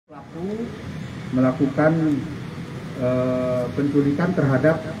melakukan penculikan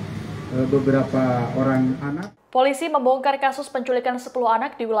terhadap beberapa orang anak. Polisi membongkar kasus penculikan 10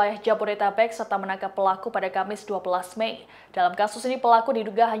 anak di wilayah Jabodetabek serta menangkap pelaku pada Kamis 12 Mei. Dalam kasus ini pelaku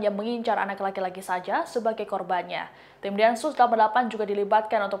diduga hanya mengincar anak laki-laki saja sebagai korbannya. Tim Densus 88 juga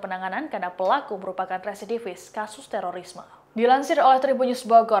dilibatkan untuk penanganan karena pelaku merupakan residivis kasus terorisme. Dilansir oleh Tribunnews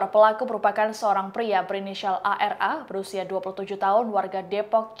Bogor, pelaku merupakan seorang pria berinisial ARA berusia 27 tahun warga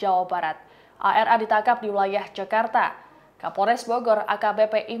Depok, Jawa Barat. ARA ditangkap di wilayah Jakarta. Kapolres Bogor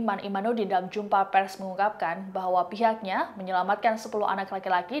AKBP Iman Imanuddin dalam jumpa pers mengungkapkan bahwa pihaknya menyelamatkan 10 anak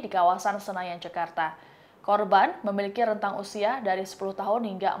laki-laki di kawasan Senayan, Jakarta. Korban memiliki rentang usia dari 10 tahun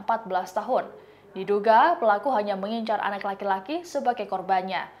hingga 14 tahun. Diduga pelaku hanya mengincar anak laki-laki sebagai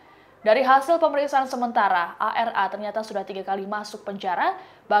korbannya. Dari hasil pemeriksaan sementara, ARA ternyata sudah 3 kali masuk penjara,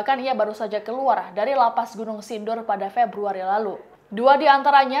 bahkan ia baru saja keluar dari lapas Gunung Sindur pada Februari lalu. 2 di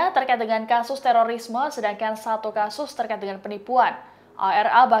antaranya terkait dengan kasus terorisme, sedangkan 1 kasus terkait dengan penipuan.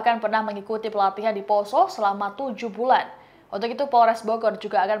 ARA bahkan pernah mengikuti pelatihan di Poso selama 7 bulan. Untuk itu, Polres Bogor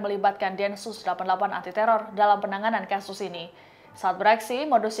juga akan melibatkan Densus 88 anti teror dalam penanganan kasus ini. Saat beraksi,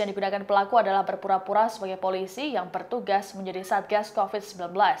 modus yang digunakan pelaku adalah berpura-pura sebagai polisi yang bertugas menjadi Satgas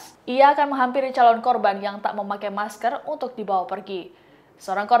COVID-19. Ia akan menghampiri calon korban yang tak memakai masker untuk dibawa pergi.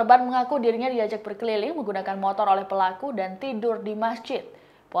 Seorang korban mengaku dirinya diajak berkeliling menggunakan motor oleh pelaku dan tidur di masjid.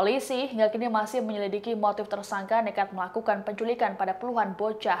 Polisi hingga kini masih menyelidiki motif tersangka nekat melakukan penculikan pada puluhan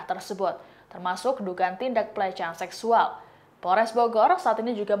bocah tersebut, termasuk dugaan tindak pelecehan seksual. Polres Bogor saat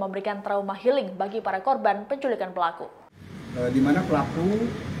ini juga memberikan trauma healing bagi para korban penculikan pelaku. Di mana pelaku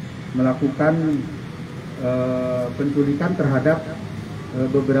melakukan penculikan terhadap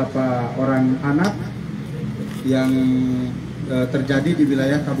beberapa orang anak yang terjadi di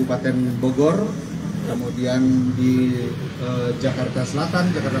wilayah Kabupaten Bogor, kemudian di Jakarta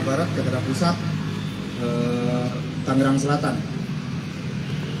Selatan, Jakarta Barat, Jakarta Pusat, Tangerang Selatan.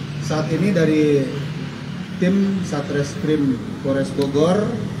 Saat ini dari tim Satreskrim Polres Bogor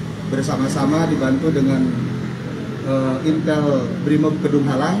bersama-sama dibantu dengan Intel Brimob Kedung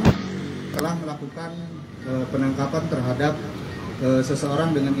Halang telah melakukan penangkapan terhadap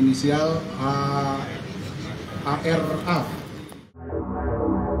seseorang dengan inisial ARA.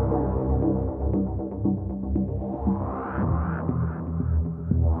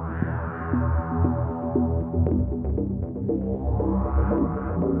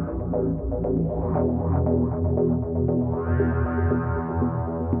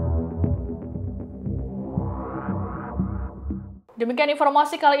 Demikian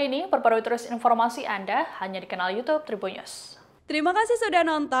informasi kali ini, perbarui terus informasi Anda hanya di kanal YouTube Tribunnews. Terima kasih sudah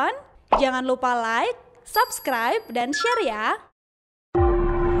nonton, jangan lupa like, subscribe, dan share ya!